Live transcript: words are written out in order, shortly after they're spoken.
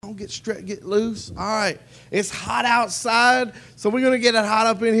Don't get loose. All right. It's hot outside, so we're going to get it hot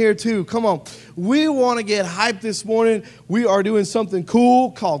up in here too. Come on. We want to get hyped this morning. We are doing something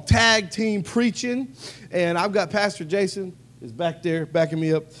cool called Tag Team Preaching. And I've got Pastor Jason is back there backing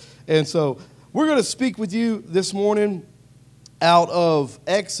me up. And so we're going to speak with you this morning out of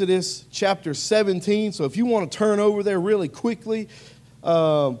Exodus chapter 17. So if you want to turn over there really quickly,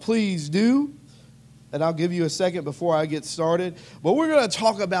 please do. And I'll give you a second before I get started. But we're going to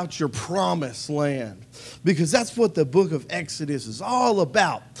talk about your promised land, because that's what the book of Exodus is all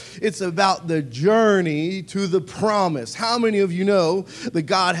about. It's about the journey to the promise. How many of you know that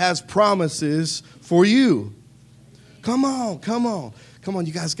God has promises for you? Come on, come on. Come on,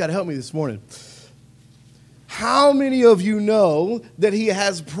 you guys got to help me this morning. How many of you know that he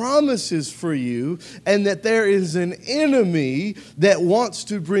has promises for you and that there is an enemy that wants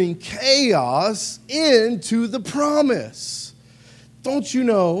to bring chaos into the promise? Don't you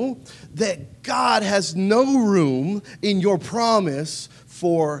know that God has no room in your promise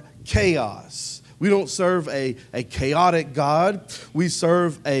for chaos? We don't serve a chaotic God. We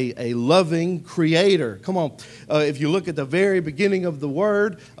serve a loving creator. Come on. If you look at the very beginning of the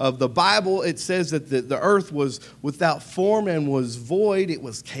word of the Bible, it says that the earth was without form and was void. It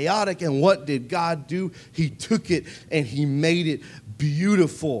was chaotic. And what did God do? He took it and he made it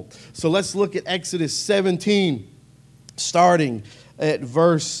beautiful. So let's look at Exodus 17, starting at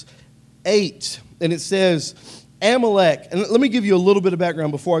verse 8. And it says, Amalek. And let me give you a little bit of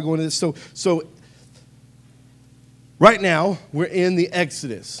background before I go into this. So right now, we're in the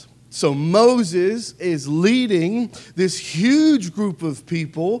Exodus. So Moses is leading this huge group of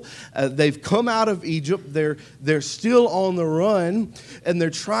people. They've come out of Egypt. They're still on the run, and they're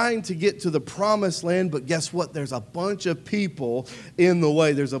trying to get to the promised land. But guess what? There's a bunch of people in the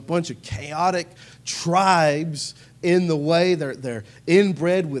way. There's a bunch of chaotic tribes in the way. They're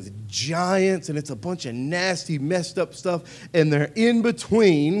inbred with giants, and it's a bunch of nasty, messed up stuff. And they're in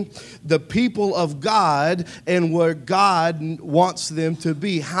between the people of God and where God wants them to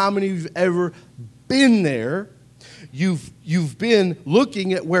be. How many of you have ever been there? You've been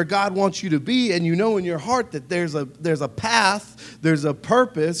looking at where God wants you to be, and you know in your heart that there's a path, there's a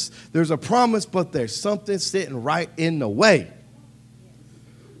purpose, there's a promise, but there's something sitting right in the way.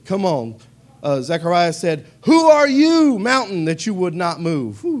 Come on. Zechariah said, "Who are you, mountain, that you would not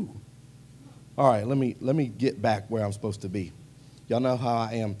move?" Whew. All right, let me get back where I'm supposed to be. Y'all know how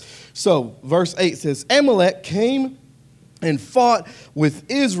I am. So verse 8 says, Amalek came and fought with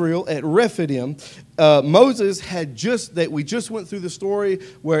Israel at Rephidim. Moses had we just went through the story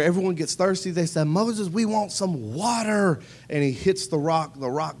where everyone gets thirsty. They said, Moses, we want some water. And he hits the rock. The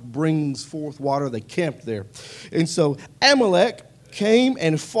rock brings forth water. They camped there. And so Amalek came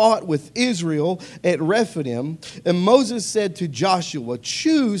and fought with Israel at Rephidim. And Moses said to Joshua,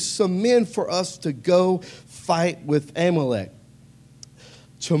 choose some men for us to go fight with Amalek.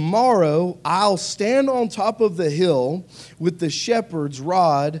 Tomorrow I'll stand on top of the hill with the shepherd's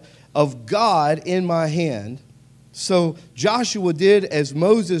rod of God in my hand. So Joshua did as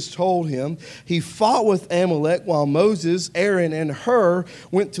Moses told him. He fought with Amalek while Moses, Aaron, and Hur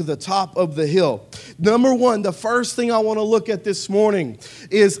went to the top of the hill. Number one, the first thing I want to look at this morning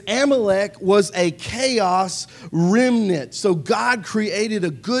is Amalek was a chaos remnant. So God created a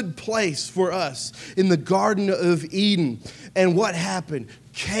good place for us in the Garden of Eden. And what happened?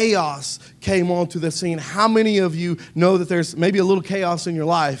 Chaos came onto the scene. How many of you know that there's maybe a little chaos in your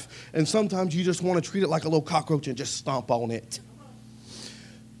life, and sometimes you just want to treat it like a little cockroach and just stomp on it?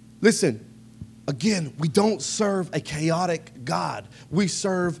 Listen, again, we don't serve a chaotic God. We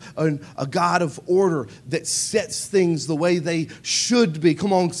serve a God of order that sets things the way they should be.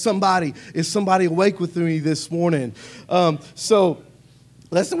 Come on, somebody. Is somebody awake with me this morning?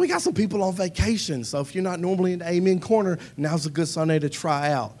 Listen, we got some people on vacation, so if you're not normally in the Amen Corner, now's a good Sunday to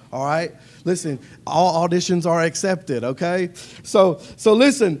try out, all right? Listen, all auditions are accepted, okay? So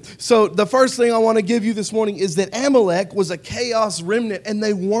listen, so the first thing I want to give you this morning is that Amalek was a chaos remnant, and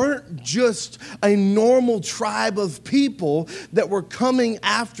they weren't just a normal tribe of people that were coming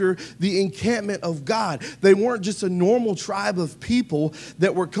after the encampment of God. They weren't just a normal tribe of people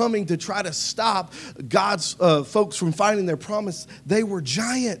that were coming to try to stop God's folks from finding their promise. They were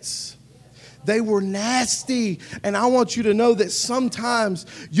giants. They were nasty. And I want you to know that sometimes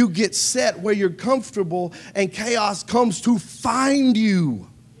you get set where you're comfortable and chaos comes to find you.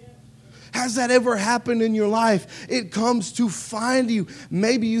 Has that ever happened in your life? It comes to find you.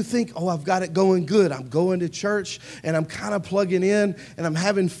 Maybe you think, oh, I've got it going good. I'm going to church and I'm kind of plugging in and I'm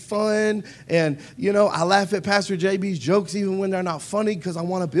having fun. And, you know, I laugh at Pastor JB's jokes even when they're not funny because I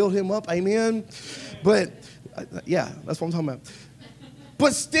want to build him up. Amen. But, yeah, that's what I'm talking about.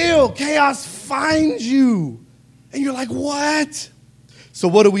 But still, chaos finds you. And you're like, what? So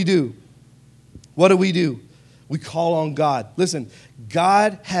what do? What do? We call on God. Listen,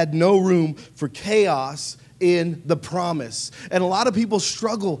 God had no room for chaos in the promise. And a lot of people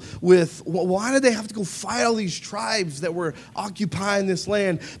struggle with, why did they have to go fight all these tribes that were occupying this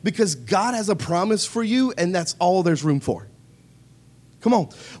land? Because God has a promise for you, and that's all there's room for. Come on.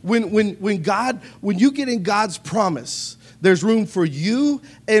 When you get in God's promise, there's room for you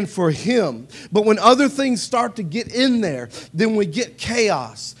and for him. But when other things start to get in there, then we get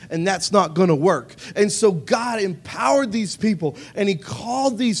chaos, and that's not going to work. And so God empowered these people, and he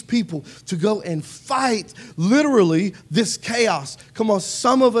called these people to go and fight, literally, this chaos. Come on,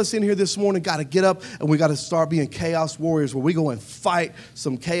 some of us in here this morning got to get up, and we got to start being chaos warriors, where we go and fight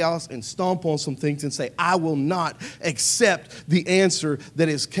some chaos and stomp on some things and say, I will not accept the answer that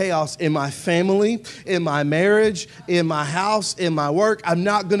is chaos in my family, in my marriage, in my house, in my work. I'm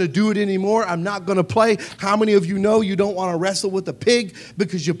not going to do it anymore. I'm not going to play. How many of you know you don't want to wrestle with a pig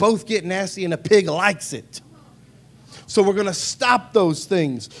because you both get nasty and a pig likes it? So we're going to stop those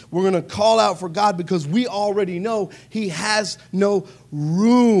things. We're going to call out for God because we already know he has no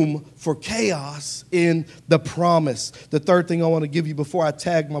room for chaos in the promise. The third thing I want to give you before I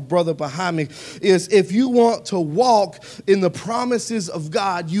tag my brother behind me is, if you want to walk in the promises of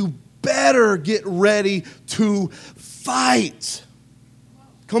God, you better get ready to fight.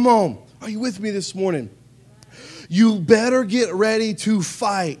 Come on. Are you with me this morning? You better get ready to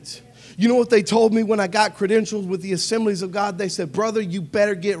fight. You know what they told me when I got credentials with the Assemblies of God? They said, brother, you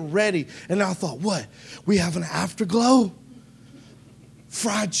better get ready. And I thought, what? We have an afterglow?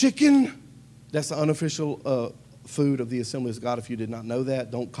 Fried chicken? That's the unofficial food of the Assemblies of God. If you did not know that,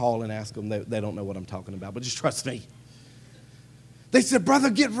 don't call and ask them. They don't know what I'm talking about, but just trust me. They said, brother,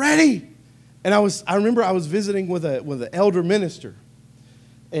 get ready. And I remember I was visiting with an elder minister,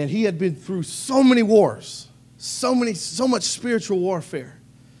 and he had been through so many wars, so much spiritual warfare.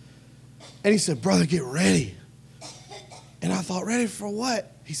 And he said, brother, get ready. And I thought, ready for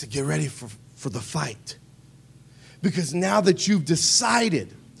what? He said, get ready for the fight. Because now that you've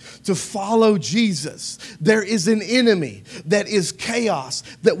decided to follow Jesus, there is an enemy that is chaos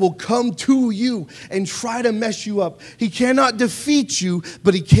that will come to you and try to mess you up. He cannot defeat you,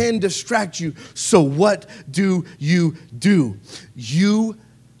 but he can distract you. So what do? You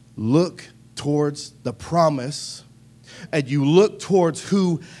look towards the promise, and you look towards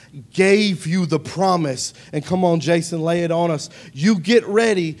who gave you the promise. And come on, Jason, lay it on us. You get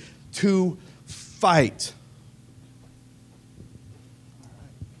ready to fight.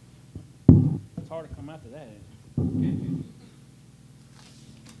 It's hard to come after that.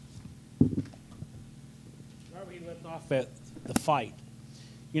 Where we left off at the fight.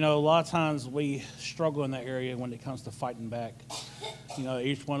 You know, a lot of times we struggle in that area when it comes to fighting back. You know,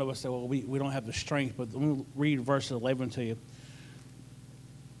 each one of us say, well, we don't have the strength. But let me read verse 11 to you.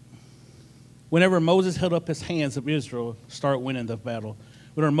 Whenever Moses held up his hands of Israel, start winning the battle.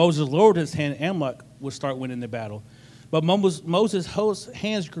 Whenever Moses lowered his hand, Amalek would start winning the battle. But Moses'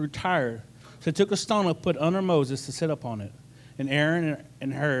 hands grew tired, so he took a stone and put under Moses to sit upon it. And Aaron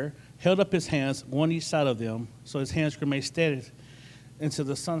and Hur held up his hands, one each side of them, so his hands remained steady into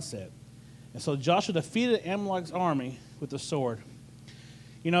the sunset. And so Joshua defeated Amalek's army with the sword.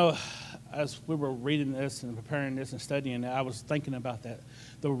 You know, as we were reading this and preparing this and studying it, I was thinking about that.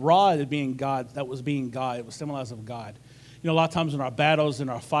 The rod being God, that was being God. It was symbolized of God. You know, a lot of times in our battles, in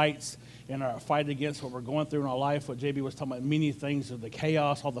our fights, in our fight against what we're going through in our life, what JB was talking about, many things of the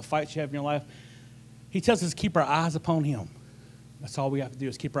chaos, all the fights you have in your life, he tells us to keep our eyes upon him. That's all we have to do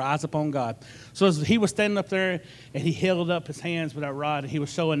is keep our eyes upon God. So as he was standing up there and he held up his hands with that rod, and he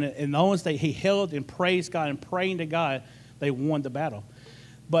was showing it, and the only thing he held and praised God and praying to God, they won the battle.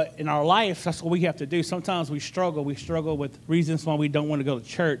 But in our life, that's what we have to do. Sometimes we struggle. We struggle with reasons why we don't want to go to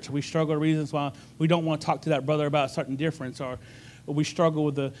church. We struggle with reasons why we don't want to talk to that brother about a certain difference. Or we struggle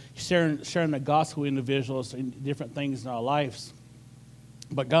with the sharing the gospel with individuals and different things in our lives.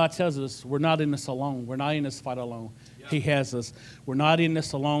 But God tells us we're not in this alone. We're not in this fight alone. Yeah. He has us. We're not in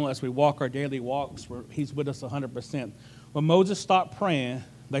this alone as we walk our daily walks. He's with us 100%. When Moses stopped praying,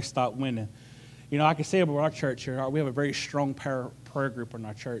 they stopped winning. You know, I can say about our church here, we have a very strong prayer group in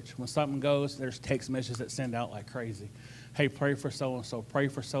our church. When something goes, there's text messages that send out like crazy. Hey, pray for so-and-so, pray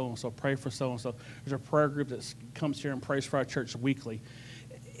for so-and-so, pray for so-and-so. There's a prayer group that comes here and prays for our church weekly.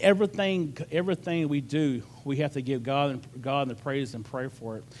 Everything we do, we have to give God the praise and pray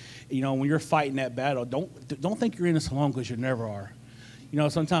for it. You know, when you're fighting that battle, don't think you're in this alone, because you never are. You know,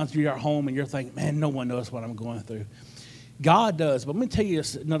 sometimes you're at home and you're thinking, man, no one knows what I'm going through. God does. But let me tell you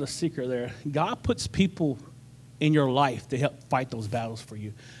another secret there. God puts people in your life to help fight those battles for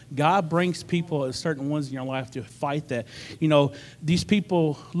you. God brings people, certain ones in your life, to fight that. You know, these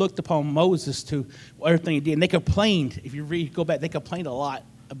people looked upon Moses to everything he did, and they complained. If you go back, they complained a lot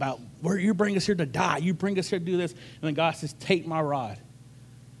about, where you bring us here to die, you bring us here to do this. And then God says, take my rod.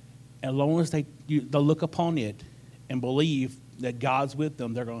 And as long as they'll look upon it and believe that God's with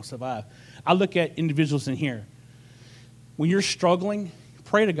them, they're going to survive. I look at individuals in here. When you're struggling,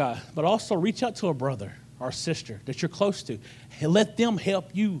 pray to God, but also reach out to a brother or a sister that you're close to. And let them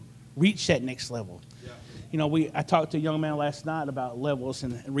help you reach that next level. Yeah. You know, I talked to a young man last night about levels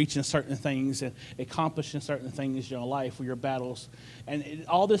and reaching certain things and accomplishing certain things in your life with your battles. And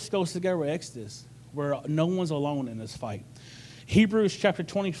all this goes together with Exodus, where no one's alone in this fight. Hebrews chapter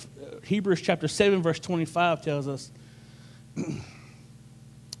 7, verse 25 tells us,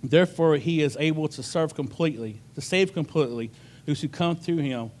 therefore he is able to save completely those who come through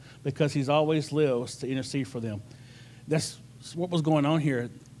him, because he's always lives to intercede for them. That's what was going on here.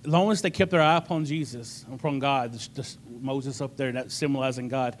 As long as they kept their eye upon Jesus, upon God, just Moses up there, that symbolizing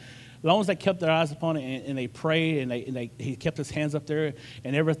God. As long as they kept their eyes upon it and they prayed and he kept his hands up there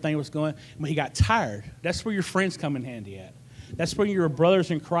and everything was going, when he got tired, that's where your friends come in handy at. That's where your brothers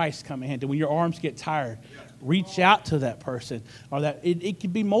in Christ come in handy. When your arms get tired, reach out to that person. Or that it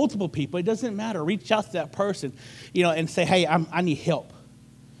could be multiple people. It doesn't matter. Reach out to that person, you know, and say, hey, I need help.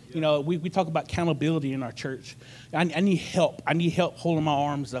 You know, we talk about accountability in our church. I need help. I need help holding my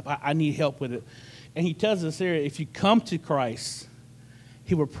arms up. I need help with it. And he tells us here, if you come to Christ,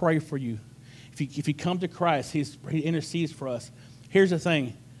 he will pray for you. If you come to Christ, he intercedes for us. Here's the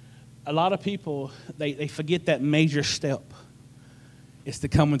thing. A lot of people, they forget that major step. It's the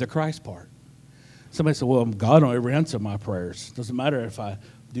coming to Christ part. Somebody said, well, God don't ever answer my prayers. Doesn't matter if I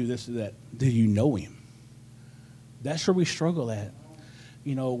do this or that. Do you know him? That's where we struggle at.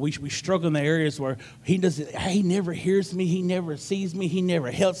 You know, we struggle in the areas where he never hears me, he never sees me, he never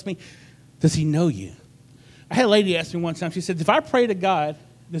helps me. Does he know you? I had a lady ask me one time, she said, if I pray to God,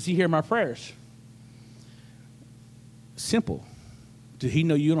 does he hear my prayers? Simple. Does he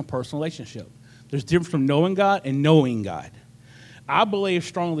know you in a personal relationship? There's a difference from knowing God and knowing God. I believe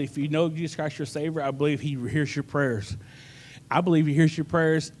strongly, if you know Jesus Christ your Savior, I believe he hears your prayers. I believe he hears your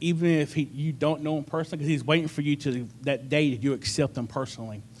prayers even if you don't know him personally, because he's waiting for you to that day that you accept him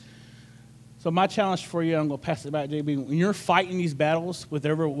personally. So my challenge for you, I'm going to pass it back to JB. When you're fighting these battles,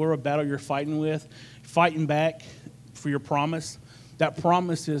 whatever battle you're fighting with, fighting back for your promise, that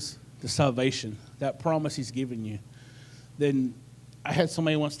promise is the salvation. That promise he's given you. Then I had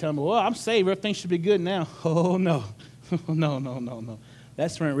somebody once tell me, well, I'm saved. Everything should be good now. Oh, no. No.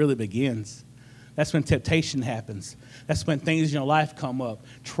 That's when it really begins. That's when temptation happens. That's when things in your life come up.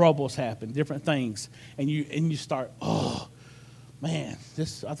 Troubles happen, different things. And you start, oh, man, I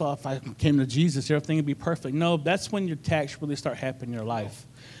thought if I came to Jesus, everything would be perfect. No, that's when your attacks really start happening in your life.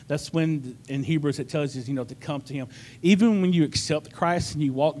 That's when, in Hebrews, it tells you, to come to him. Even when you accept Christ and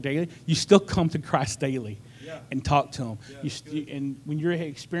you walk daily, you still come to Christ daily. And talk to him. And when you're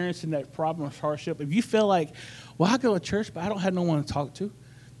experiencing that problem or hardship, if you feel like, well, I go to church, but I don't have no one to talk to,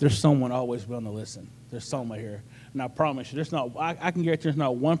 there's someone always willing to listen. There's someone here. And I promise you, I can guarantee there's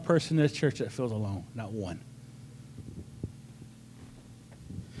not one person in this church that feels alone. Not one.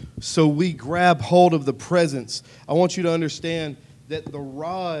 So we grab hold of the presence. I want you to understand that the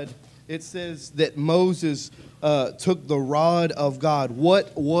rod, it says that Moses took the rod of God.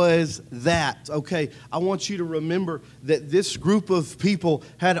 What was that? Okay, I want you to remember that this group of people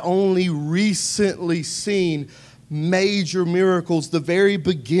had only recently seen major miracles. The very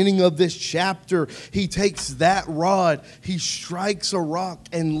beginning of this chapter, he takes that rod, he strikes a rock,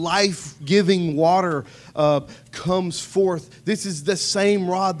 and life-giving water comes forth. This is the same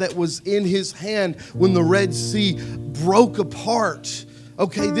rod that was in his hand when the Red Sea broke apart.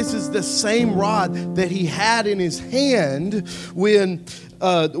 Okay, this is the same rod that he had in his hand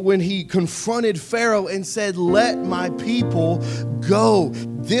when he confronted Pharaoh and said, let my people go.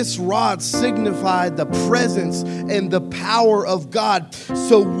 This rod signified the presence and the power of God.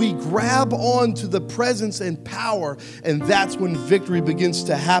 So we grab onto the presence and power, and that's when victory begins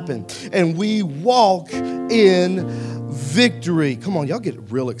to happen. And we walk in victory. Come on, y'all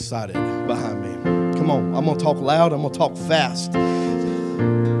get real excited behind me. Come on, I'm going to talk loud. I'm going to talk fast.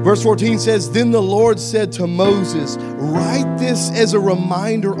 Verse 14 says, then the Lord said to Moses, write this as a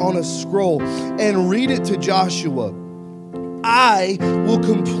reminder on a scroll and read it to Joshua. I will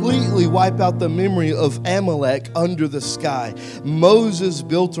completely wipe out the memory of Amalek under the sky. Moses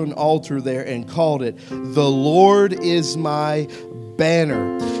built an altar there and called it, the Lord is my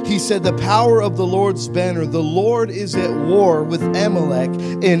banner. He said, the power of the Lord's banner. The Lord is at war with Amalek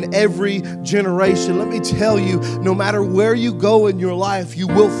in every generation. Let me tell you, no matter where you go in your life, you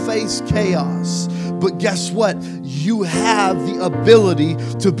will face chaos. But guess what? You have the ability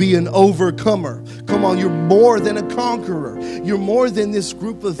to be an overcomer. Come on, you're more than a conqueror. You're more than this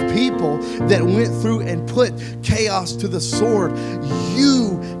group of people that went through and put chaos to the sword.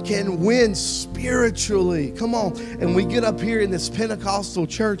 You can win spiritually. Come on. And we get up here in this Pentecostal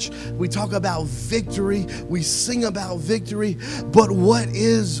church, we talk about victory, we sing about victory, but what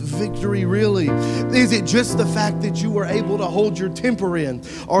is victory really? Is it just the fact that you were able to hold your temper in?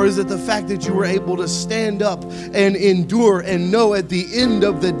 Or is it the fact that you were able to stand up and endure and know at the end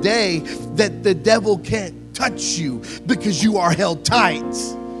of the day that the devil can't touch you because you are held tight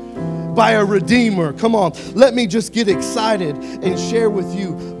by a redeemer? Come on, let me just get excited and share with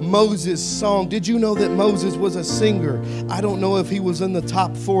you Moses' song. Did you know that Moses was a singer? I don't know if he was in the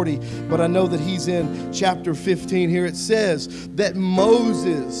top 40, but I know that he's in chapter 15 here. It says that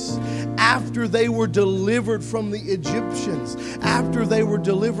Moses, after they were delivered from the Egyptians, after they were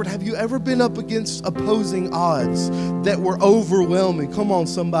delivered, have you ever been up against opposing odds that were overwhelming? Come on,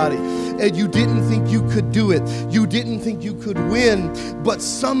 somebody. And you didn't think you could do it. You didn't think you could win, but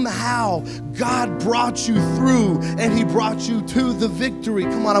somehow God brought you through and he brought you to the victory.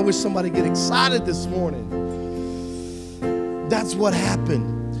 Come on, I wish somebody get excited this morning. That's what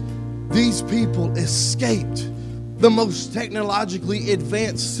happened. These people escaped the most technologically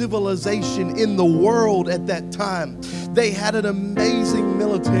advanced civilization in the world at that time. They had an amazing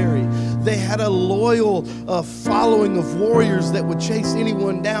military. They had a loyal following of warriors that would chase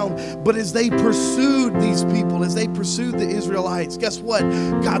anyone down. But as they pursued these people, as they pursued the Israelites, guess what?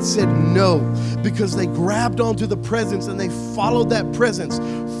 God said no, because they grabbed onto the presence and they followed that presence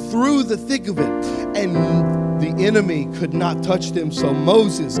through the thick of it. And the enemy could not touch them. So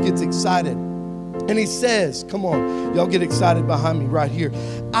Moses gets excited. And he says, come on, y'all get excited behind me right here.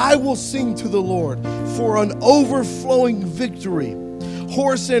 I will sing to the Lord for an overflowing victory.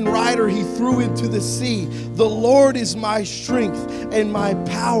 Horse and rider he threw into the sea. The Lord is my strength and my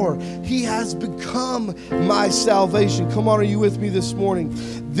power. He has become my salvation. Come on, are you with me this morning?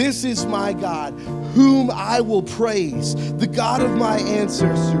 This is my God, whom I will praise, the God of my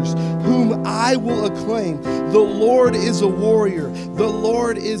ancestors, whom I will acclaim. The Lord is a warrior. The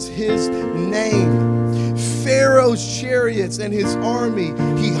Lord is his name. Pharaoh's chariots and his army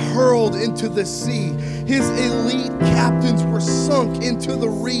he hurled into the sea. His elite captains were sunk into the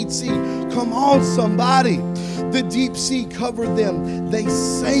Reed Sea. Come on, somebody. The deep sea covered them. They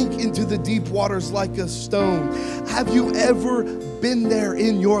sank into the deep waters like a stone. Have you ever been there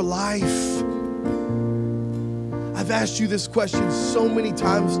in your life? I've asked you this question so many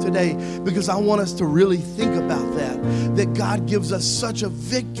times today because I want us to really think about that God gives us such a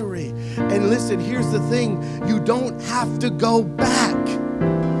victory. And listen, here's the thing. You don't have to go back.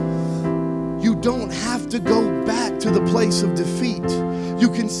 You don't have to go back to the place of defeat. You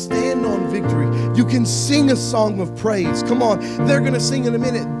can stand on victory. You can sing a song of praise. Come on, they're going to sing in a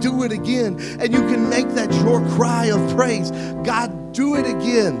minute. Do it again. And you can make that your cry of praise. God, do it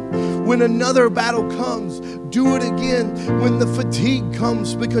again. When another battle comes, do it again. When the fatigue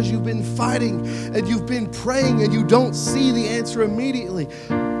comes because you've been fighting and you've been praying and you don't see the answer immediately,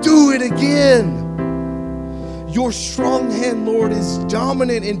 do it again. Your strong hand, Lord, is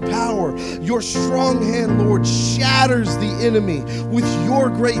dominant in power. Your strong hand, Lord, shatters the enemy. With your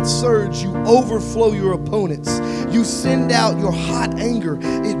great surge, you overflow your opponents. You send out your hot anger.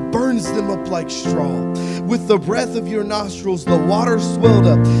 It burns them up like straw. With the breath of your nostrils, the waters swelled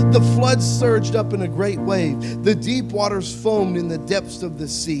up. The floods surged up in a great wave. The deep waters foamed in the depths of the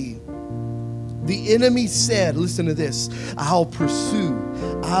sea. The enemy said, listen to this, I'll pursue,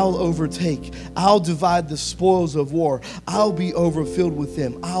 I'll overtake, I'll divide the spoils of war, I'll be overfilled with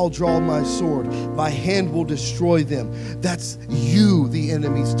them, I'll draw my sword, my hand will destroy them. That's you the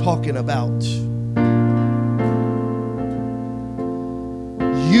enemy's talking about.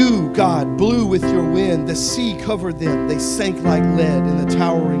 You, God, blew with your wind, the sea covered them, they sank like lead in the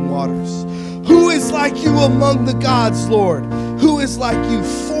towering waters. Who is like you among the gods, Lord? Who is like you,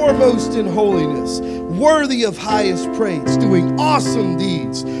 foremost in holiness, worthy of highest praise, doing awesome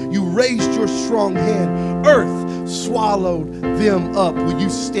deeds? You raised your strong hand. Earth swallowed them up. Will you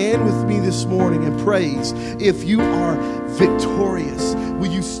stand with me this morning and praise if you are victorious?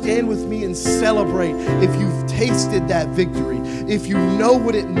 Will you stand with me and celebrate if you've tasted that victory? If you know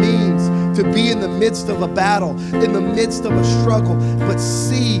what it means to be in the midst of a battle, in the midst of a struggle, but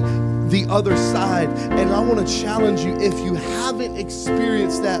see the other side. And I want to challenge you, if you haven't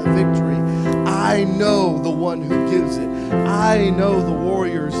experienced that victory, I know the one who gives it. I know the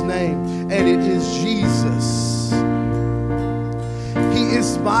warrior's name, and it is Jesus. He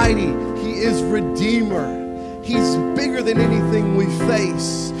is mighty. He is Redeemer. He's bigger than anything we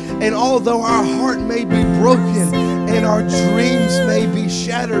face. And although our heart may be broken and our dreams may be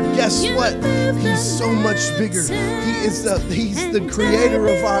shattered, guess what? He's so much bigger. He's the creator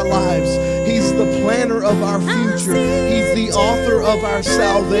of our lives. He's the planner of our future. He's the author of our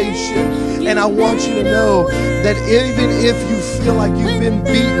salvation. And I want you to know that even if you feel like you've been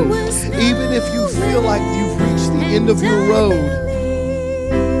beaten, even if you feel like you've reached the end of your road,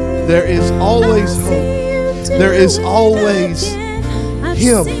 there is always hope. There is always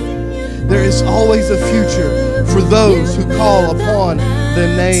Him. There is always a future for those who call upon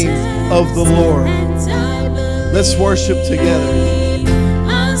the name of the Lord. Let's worship together.